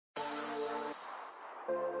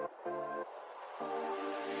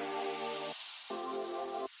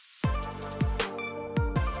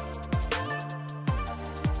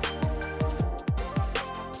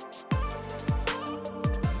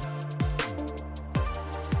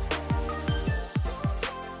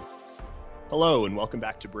Hello and welcome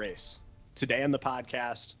back to Brace. Today on the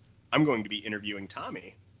podcast, I'm going to be interviewing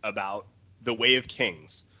Tommy about The Way of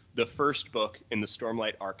Kings, the first book in the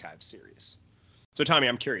Stormlight Archives series. So Tommy,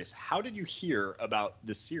 I'm curious, how did you hear about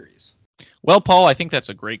this series? Well, Paul, I think that's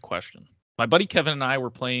a great question. My buddy Kevin and I were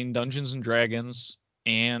playing Dungeons & Dragons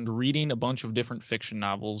and reading a bunch of different fiction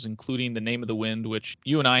novels, including The Name of the Wind, which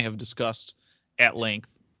you and I have discussed at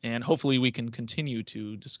length, and hopefully we can continue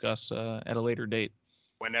to discuss at a later date.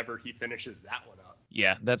 Whenever he finishes that one up.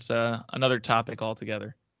 Yeah, that's another topic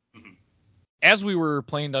altogether. Mm-hmm. As we were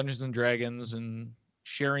playing Dungeons & Dragons and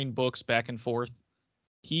sharing books back and forth,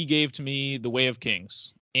 he gave to me The Way of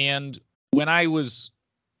Kings. And when I was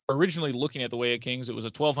originally looking at The Way of Kings, it was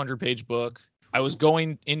a 1,200-page book. I was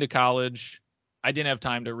going into college. I didn't have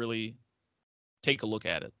time to really take a look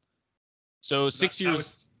at it. So 6 years... That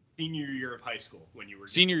was senior year of high school when you were...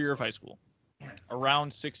 Senior year of high school.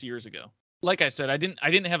 Around 6 years ago. Like I said, I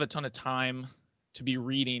didn't have a ton of time to be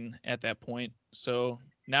reading at that point. So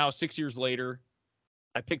now 6 years later,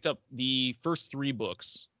 I picked up the first 3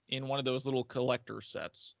 books in one of those little collector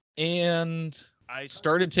sets. And I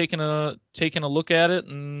started taking a look at it,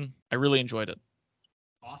 and I really enjoyed it.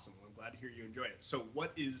 Awesome. Well, I'm glad to hear you enjoyed it. So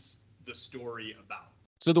what is the story about?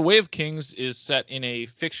 So The Way of Kings is set in a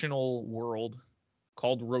fictional world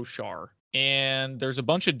called Roshar. And there's a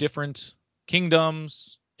bunch of different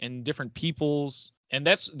kingdoms and different peoples. And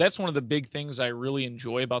that's one of the big things I really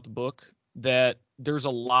enjoy about the book, that there's a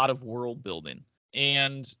lot of world building.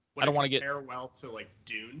 And I don't want to get... compare well to like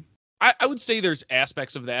Dune? I would say there's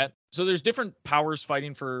aspects of that. So there's different powers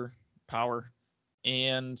fighting for power.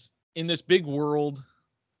 And in this big world,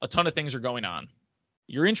 a ton of things are going on.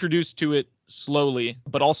 You're introduced to it slowly,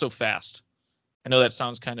 but also fast. I know that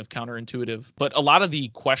sounds kind of counterintuitive, but a lot of the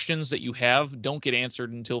questions that you have don't get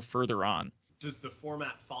answered until further on. Does the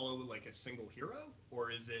format follow like a single hero,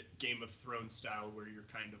 or is it Game of Thrones style where you're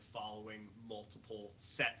kind of following multiple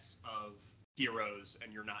sets of heroes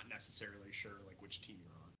and you're not necessarily sure like which team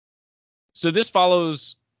you're on? So this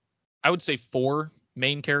follows, I would say, 4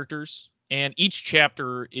 main characters, and each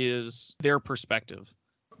chapter is their perspective.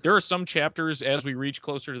 There are some chapters as we reach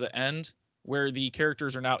closer to the end where the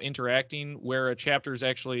characters are now interacting, where a chapter is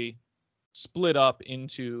actually split up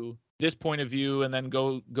into this point of view and then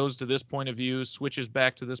goes to this point of view, switches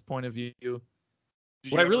back to this point of view. Did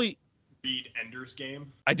you ever read Ender's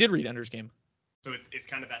Game? I did read Ender's Game. So it's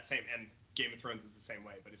kind of that same, and Game of Thrones is the same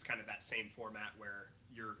way, but it's kind of that same format where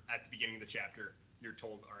you're at the beginning of the chapter, you're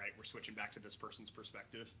told, all right, we're switching back to this person's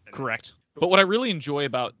perspective. Correct. But what I really enjoy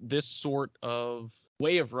about this sort of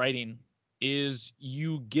way of writing is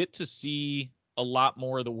you get to see a lot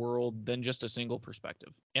more of the world than just a single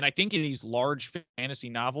perspective. And I think in these large fantasy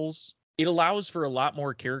novels, it allows for a lot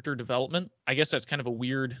more character development. I guess that's kind of a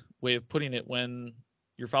weird way of putting it. When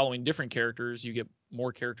you're following different characters, you get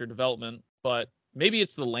more character development, but maybe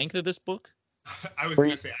it's the length of this book. I was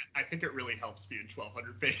going to say, I think it really helps being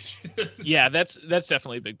 1,200 pages. Yeah, that's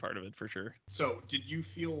definitely a big part of it for sure. So did you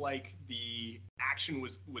feel like the action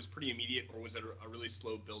was pretty immediate, or was it a really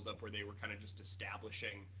slow buildup where they were kind of just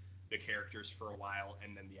establishing the characters for a while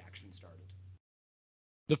and then the action started?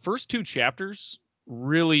 The first 2 chapters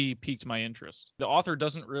really piqued my interest. The author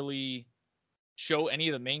doesn't really show any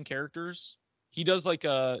of the main characters. He does like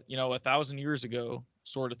a 1,000 years ago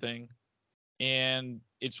sort of thing. And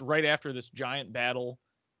it's right after this giant battle,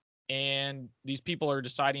 and these people are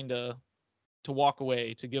deciding to walk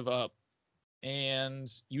away, to give up, and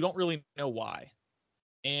you don't really know why.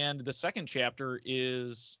 And the second chapter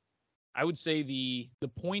is, I would say, the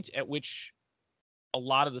point at which a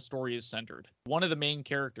lot of the story is centered. One of the main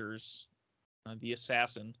characters, the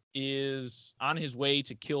assassin, is on his way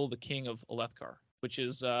to kill the king of Alethkar, which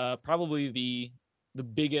is probably the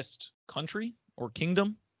biggest country or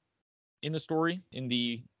kingdom in the story, in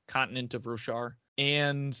the continent of Roshar.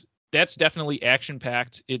 And that's definitely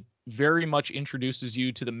action-packed. It very much introduces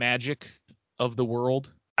you to the magic of the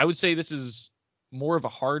world. I would say this is more of a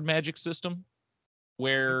hard magic system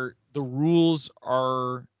where the rules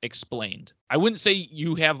are explained. I wouldn't say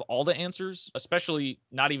you have all the answers, especially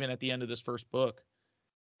not even at the end of this first book,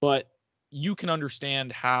 but you can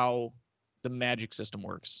understand how the magic system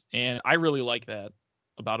works. And I really like that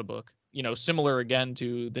about a book. Similar again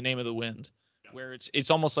to The Name of the Wind, where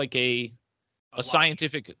it's almost like a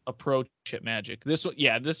scientific approach at magic. There's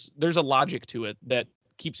a logic to it that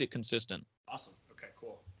keeps it consistent. Awesome. Okay,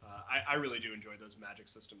 cool. I really do enjoy those magic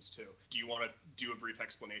systems too. Do you want to do a brief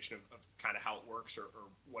explanation of kind of how it works or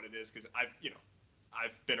what it is? Because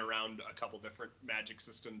I've been around a couple different magic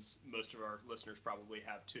systems. Most of our listeners probably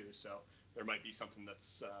have too, so there might be something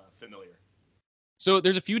that's familiar. So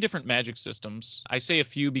there's a few different magic systems. I say a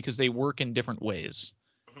few because they work in different ways.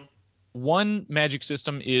 Mhm. One magic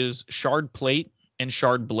system is shard plate and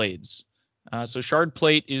shard blades. So shard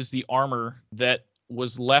plate is the armor that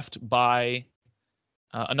was left by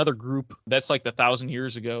another group that's like the 1,000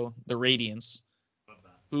 years ago, the Radiants, Love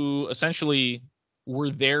that. who essentially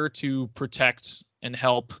were there to protect and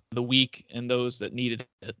help the weak and those that needed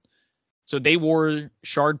it. So they wore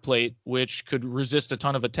shard plate, which could resist a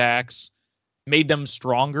ton of attacks, made them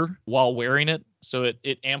stronger while wearing it. So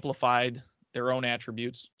it amplified their own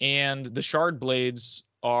attributes. And the shard blades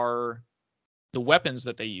are the weapons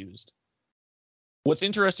that they used. What's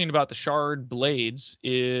interesting about the shard blades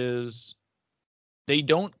is they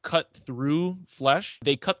don't cut through flesh,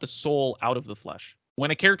 they cut the soul out of the flesh.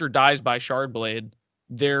 When a character dies by shard blade,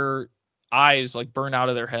 their eyes like burn out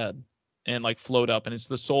of their head and like float up, and it's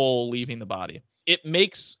the soul leaving the body. It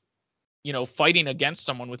makes, fighting against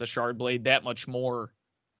someone with a shard blade that much more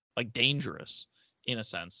like dangerous in a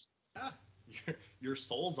sense. Yeah, your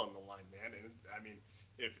soul's on the line, man. And I mean,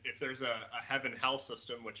 if there's a heaven hell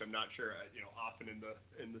system, which I'm not sure, often in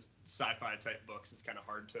the sci-fi type books, it's kind of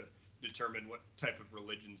hard to determine what type of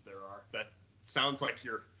religions there are. That sounds like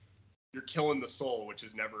you're killing the soul, which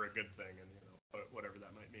is never a good thing, and whatever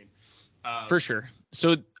that might mean. For sure.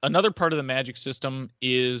 So another part of the magic system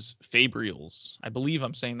is fabrials. I believe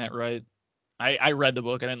I'm saying that right. I read the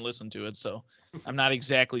book. I didn't listen to it, so I'm not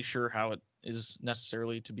exactly sure how it is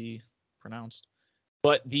necessarily to be pronounced.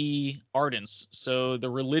 But the Ardents, so the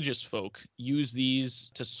religious folk, use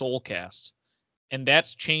these to soul cast. And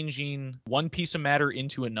that's changing one piece of matter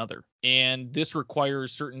into another. And this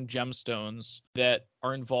requires certain gemstones that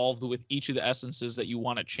are involved with each of the essences that you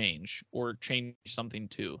want to change or change something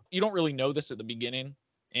to. You don't really know this at the beginning,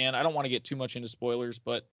 and I don't want to get too much into spoilers,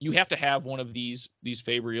 but you have to have one of these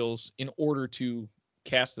fabrials in order to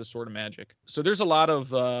cast this sort of magic. So there's a lot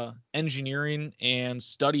of engineering and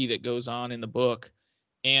study that goes on in the book,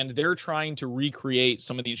 and they're trying to recreate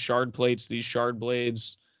some of these shard plates, these shard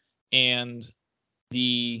blades, and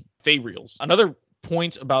the fabrials. Another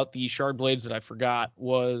point about the shard blades that I forgot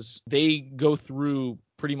was they go through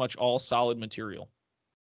pretty much all solid material.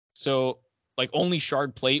 So like only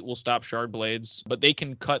shard plate will stop shard blades, but they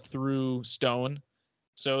can cut through stone.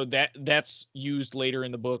 So that's used later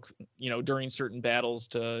in the book, during certain battles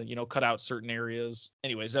to, cut out certain areas.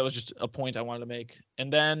 Anyways, that was just a point I wanted to make.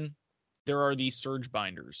 And then there are the surge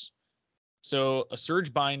binders. So a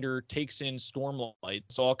surge binder takes in stormlight.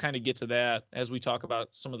 So I'll kind of get to that as we talk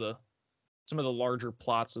about some of the larger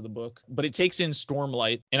plots of the book. But it takes in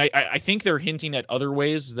stormlight, and I think they're hinting at other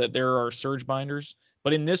ways that there are surge binders.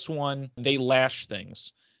 But in this one, they lash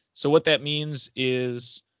things. So what that means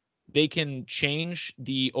is they can change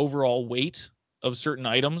the overall weight of certain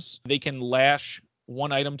items. They can lash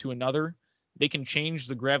one item to another. They can change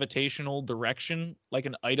the gravitational direction like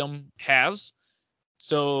an item has.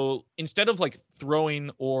 So instead of like throwing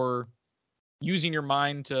or using your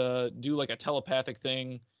mind to do like a telepathic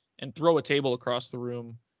thing and throw a table across the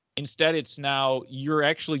room, instead it's now you're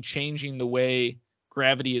actually changing the way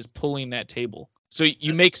gravity is pulling that table. So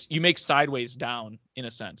you make sideways down in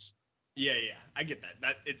a sense. Yeah, I get that.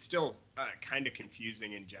 That it's still kind of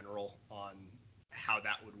confusing in general on how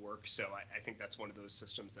that would work. So I think that's one of those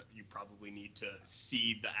systems that you probably need to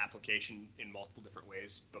see the application in multiple different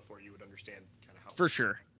ways before you would understand kind of how. For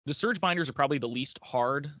sure. The surge binders are probably the least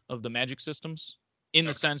hard of the magic systems in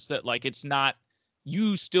the sense that like it's not,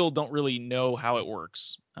 you still don't really know how it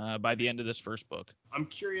works by the end of this first book. I'm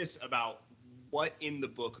curious about what in the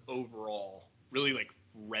book overall really like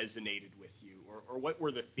resonated with you, or what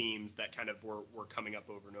were the themes that kind of were coming up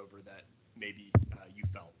over and over that maybe you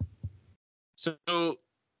felt? So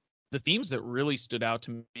the themes that really stood out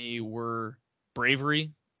to me were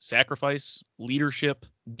bravery, sacrifice, leadership,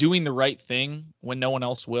 doing the right thing when no one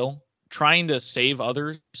else will, trying to save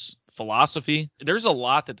others, philosophy. There's a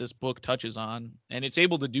lot that this book touches on, and it's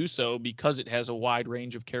able to do so because it has a wide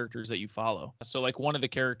range of characters that you follow. So like one of the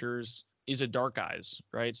characters is a Dark Eyes,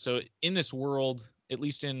 right? So in this world, at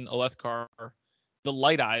least in Alethkar, the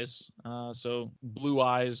Light Eyes, so blue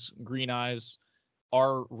eyes, green eyes,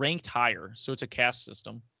 are ranked higher. So it's a caste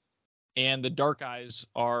system. And the Dark Eyes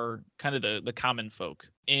are kind of the common folk.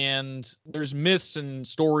 And there's myths and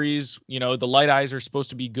stories, the Light Eyes are supposed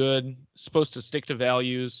to be good, supposed to stick to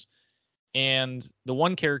values. And the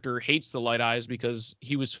one character hates the Light Eyes because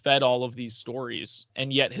he was fed all of these stories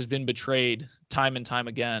and yet has been betrayed time and time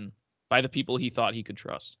again by the people he thought he could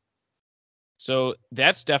trust. So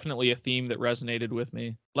that's definitely a theme that resonated with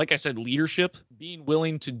me. Like I said, leadership, being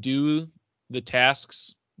willing to do the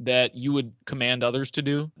tasks that you would command others to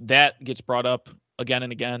do, that gets brought up again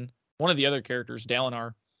and again. one of the other characters,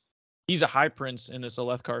 Dalinar, he's a high prince in this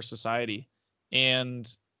Alethkar society,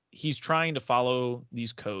 and he's trying to follow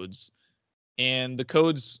these codes. And the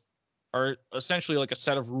codes are essentially like a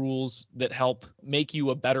set of rules that help make you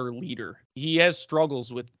a better leader. He has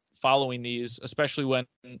struggles with following these, especially when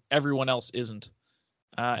everyone else isn't.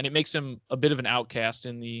 And it makes him a bit of an outcast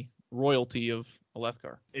in the royalty of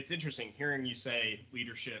Alethkar. It's interesting hearing you say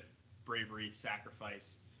leadership, bravery,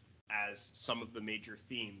 sacrifice as some of the major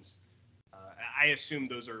themes. I assume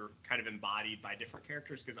those are kind of embodied by different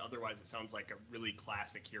characters, because otherwise it sounds like a really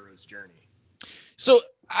classic hero's journey. So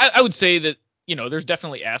I would say that, there's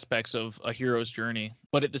definitely aspects of a hero's journey,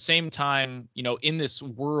 but at the same time, in this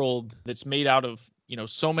world that's made out of,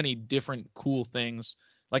 so many different cool things,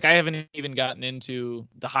 like I haven't even gotten into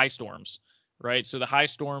the high storms, right? So the high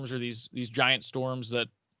storms are these giant storms that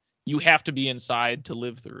you have to be inside to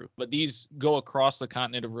live through, but these go across the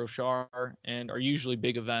continent of Roshar and are usually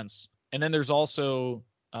big events. And then there's also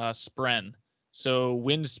Spren. So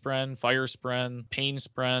wind Spren, fire Spren, pain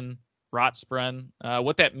Spren, rot Spren.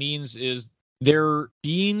 What that means is they're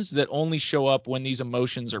beings that only show up when these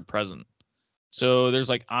emotions are present. So there's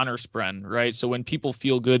like honor Spren, right? So when people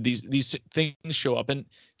feel good, these things show up. And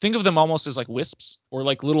think of them almost as like wisps or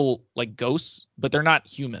like little like ghosts, but they're not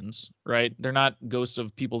humans, right? They're not ghosts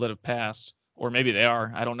of people that have passed. Or maybe they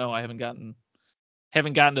are. I don't know. I haven't gotten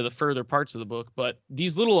to the further parts of the book, but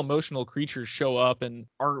these little emotional creatures show up and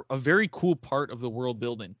are a very cool part of the world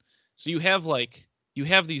building. So you have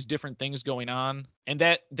these different things going on, and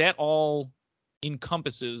that all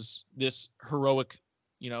encompasses this heroic,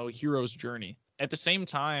 hero's journey. At the same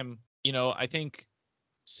time, I think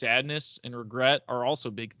sadness and regret are also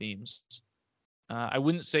big themes. I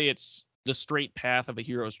wouldn't say it's the straight path of a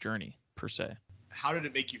hero's journey per se. How did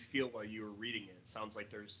it make you feel while you were reading it? It sounds like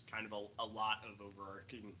there's kind of a lot of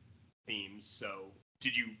overarching themes. So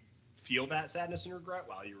did you feel that sadness and regret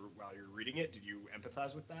while you were reading it? Did you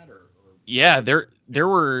empathize with that or... Yeah, there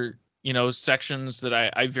were, sections that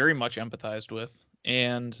I very much empathized with.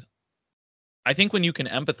 And I think when you can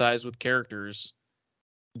empathize with characters,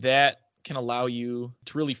 that can allow you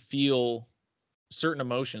to really feel certain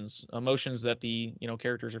emotions that the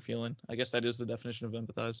characters are feeling. I guess that is the definition of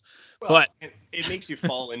empathize. Well, but it makes you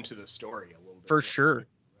fall into the story a little bit. For sure. Too,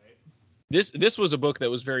 right? This was a book that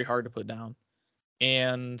was very hard to put down,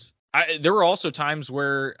 and there were also times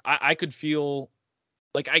where I could feel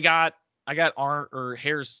like I got arm or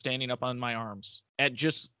hairs standing up on my arms at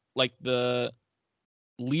just like the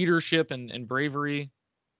leadership and bravery.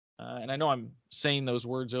 And I know I'm saying those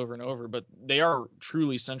words over and over, but they are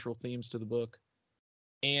truly central themes to the book.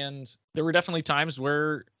 And there were definitely times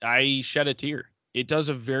where I shed a tear. It does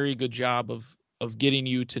a very good job of getting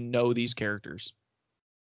you to know these characters.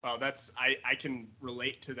 Well, I can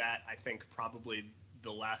relate to that. I think probably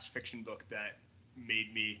the last fiction book that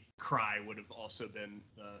made me cry would have also been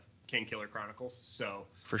King Killer Chronicles. So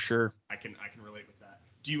for sure, I can relate with that.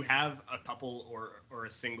 Do you have a couple or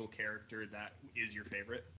a single character that is your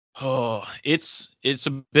favorite? Oh, it's a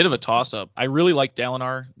bit of a toss-up. I really like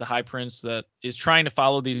Dalinar, the High Prince that is trying to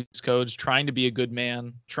follow these codes, trying to be a good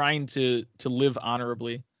man, trying to live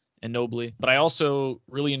honorably and nobly. But I also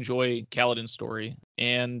really enjoy Kaladin's story.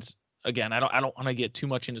 And again, I don't want to get too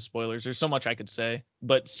much into spoilers. There's so much I could say,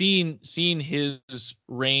 but seeing his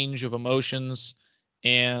range of emotions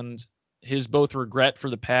and his both regret for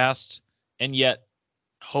the past and yet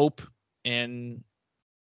hope and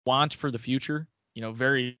want for the future,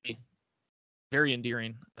 very, very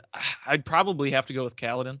endearing. I'd probably have to go with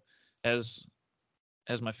Kaladin as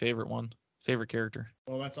my favorite character.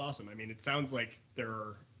 Well, that's awesome. I mean, it sounds like there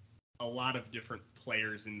are a lot of different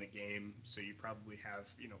players in the game, so you probably have,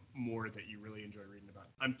 more that you really enjoy reading about.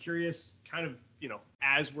 I'm curious, kind of,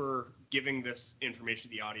 as we're giving this information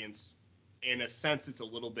to the audience, in a sense, it's a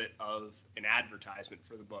little bit of an advertisement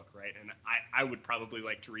for the book, right? And I would probably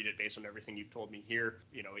like to read it based on everything you've told me here.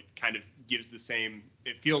 It kind of gives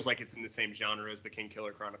it feels like it's in the same genre as the King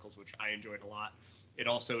Killer Chronicles, which I enjoyed a lot. It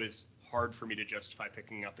also is hard for me to justify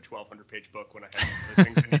picking up a 1,200-page book when I have other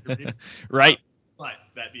things I need to read. Right. But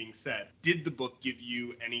that being said, did the book give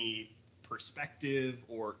you any perspective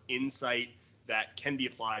or insight that can be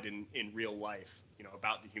applied in real life,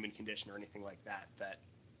 about the human condition or anything like that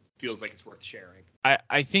feels like it's worth sharing?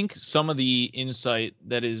 I think some of the insight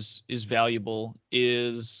that is valuable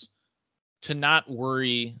is to not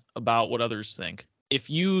worry about what others think.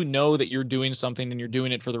 If you know that you're doing something and you're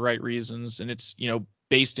doing it for the right reasons and it's,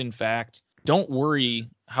 based in fact, don't worry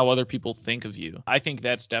how other people think of you. I think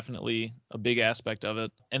that's definitely a big aspect of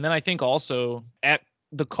it. And then I think also at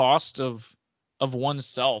the cost of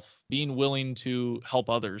oneself, being willing to help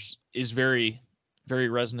others is very, very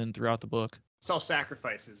resonant throughout the book.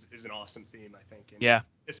 Self-sacrifice is an awesome theme, I think. And Yeah.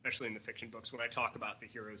 especially in the fiction books. When I talk about the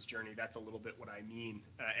hero's journey, that's a little bit what I mean.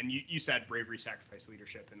 And you said bravery, sacrifice,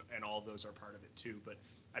 leadership, and all of those are part of it too. But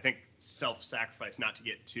I think self-sacrifice, not to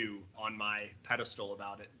get too on my pedestal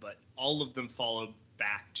about it, but all of them follow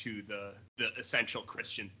back to the essential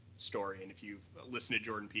Christian story. And if you listen to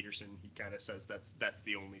Jordan Peterson, he kind of says that's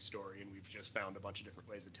the only story, and we've just found a bunch of different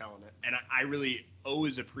ways of telling it. And I really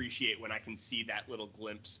always appreciate when I can see that little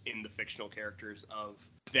glimpse in the fictional characters of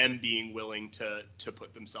them being willing to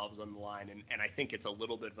put themselves on the line. And I think it's a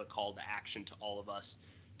little bit of a call to action to all of us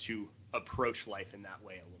to approach life in that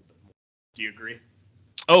way a little bit more. Do you agree?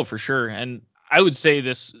 Oh, for sure. And I would say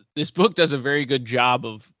this book does a very good job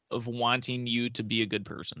of wanting you to be a good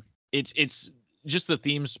person. It's just the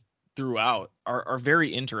themes throughout are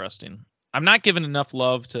very interesting. I'm not giving enough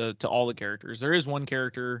love to all the characters. There is one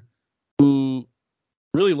character who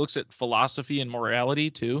really looks at philosophy and morality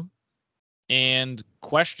too, and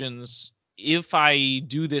questions, if I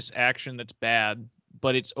do this action that's bad,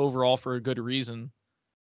 but it's overall for a good reason,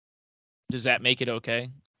 does that make it okay?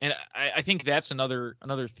 And I think that's another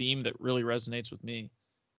theme that really resonates with me.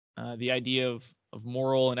 The idea of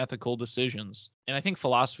moral and ethical decisions, and I think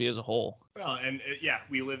philosophy as a whole. Well, and yeah,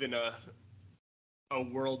 we live in a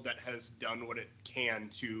world that has done what it can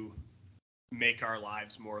to make our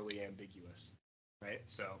lives morally ambiguous, right?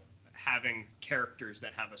 So having characters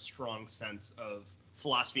that have a strong sense of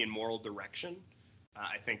philosophy and moral direction,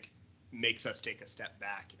 I think makes us take a step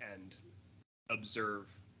back and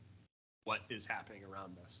observe what is happening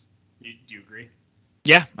around us. Do you agree?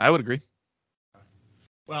 Yeah, I would agree.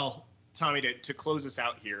 Well, Tommy, to close us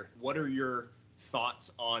out here, what are your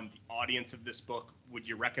thoughts on the audience of this book? Would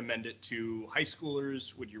you recommend it to high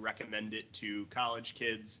schoolers? Would you recommend it to college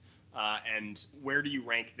kids? And where do you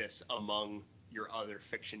rank this among your other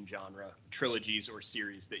fiction genre trilogies or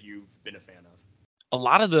series that you've been a fan of? A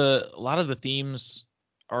lot of the themes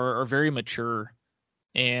are very mature,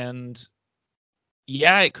 and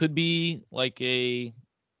yeah, it could be like a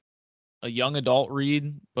young adult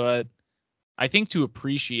read, but I think to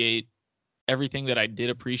appreciate everything that I did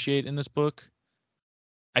appreciate in this book,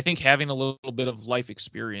 I think having a little bit of life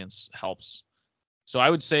experience helps. So I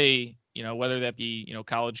would say, whether that be,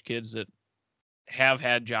 college kids that have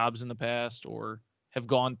had jobs in the past or have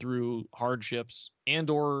gone through hardships, and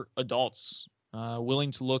or adults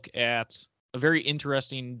willing to look at a very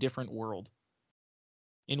interesting different world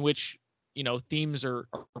in which, themes are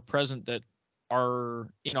present that are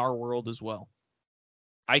in our world as well.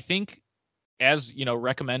 I think, as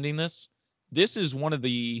recommending this is one of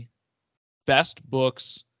the best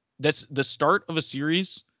books. That's the start of a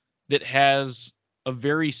series that has a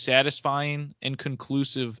very satisfying and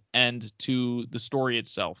conclusive end to the story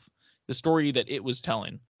itself, the story that it was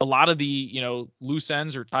telling. A lot of the loose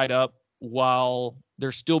ends are tied up while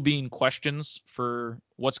there's still being questions for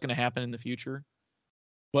what's going to happen in the future,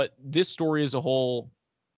 but this story as a whole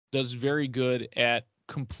does very good at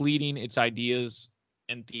completing its ideas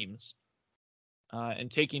and themes,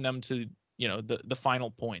 and taking them to the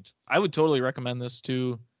final point. I would totally recommend this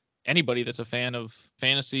to anybody that's a fan of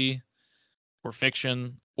fantasy or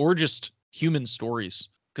fiction or just human stories,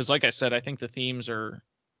 because like I said, I think the themes are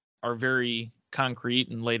very concrete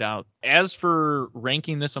and laid out. As for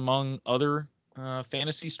ranking this among other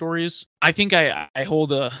fantasy stories, I think I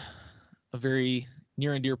hold a very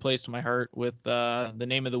near and dear place to my heart with The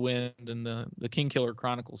Name of the Wind and the King Killer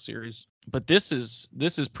Chronicles series. But this is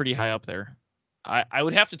pretty high up there. I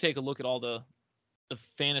would have to take a look at all the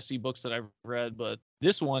fantasy books that I've read, but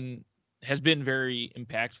this one has been very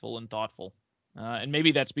impactful and thoughtful. And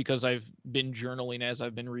maybe that's because I've been journaling as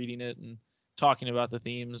I've been reading it and talking about the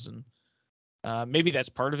themes, and maybe that's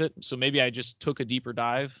part of it. So maybe I just took a deeper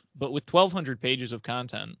dive. But with 1,200 pages of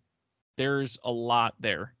content, there's a lot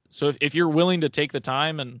there. So if you're willing to take the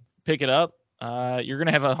time and pick it up, you're going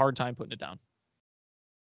to have a hard time putting it down.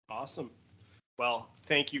 Awesome. Well,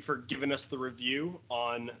 thank you for giving us the review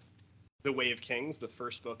on The Way of Kings, the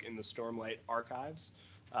first book in the Stormlight Archives.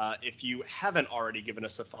 If you haven't already given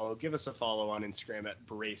us a follow, give us a follow on Instagram at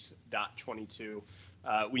brace.22.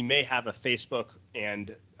 We may have a Facebook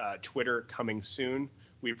and Twitter coming soon.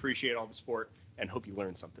 We appreciate all the support and hope you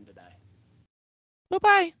learned something today.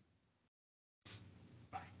 Bye-bye.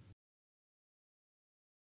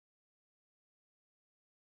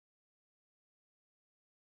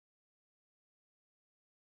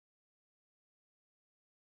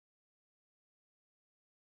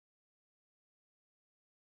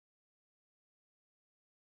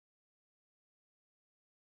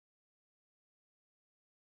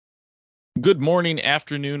 Good morning,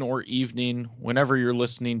 afternoon, or evening, whenever you're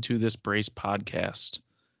listening to this Brace podcast.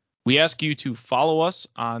 We ask you to follow us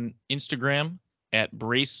on Instagram at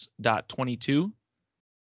brace.22.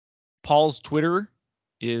 Paul's Twitter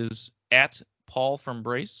is at Paul from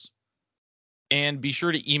Brace. And be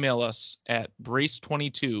sure to email us at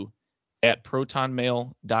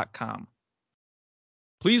brace22@protonmail.com.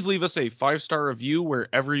 Please leave us a 5-star review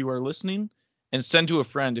wherever you are listening, and send to a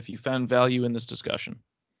friend if you found value in this discussion.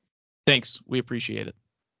 Thanks. We appreciate it.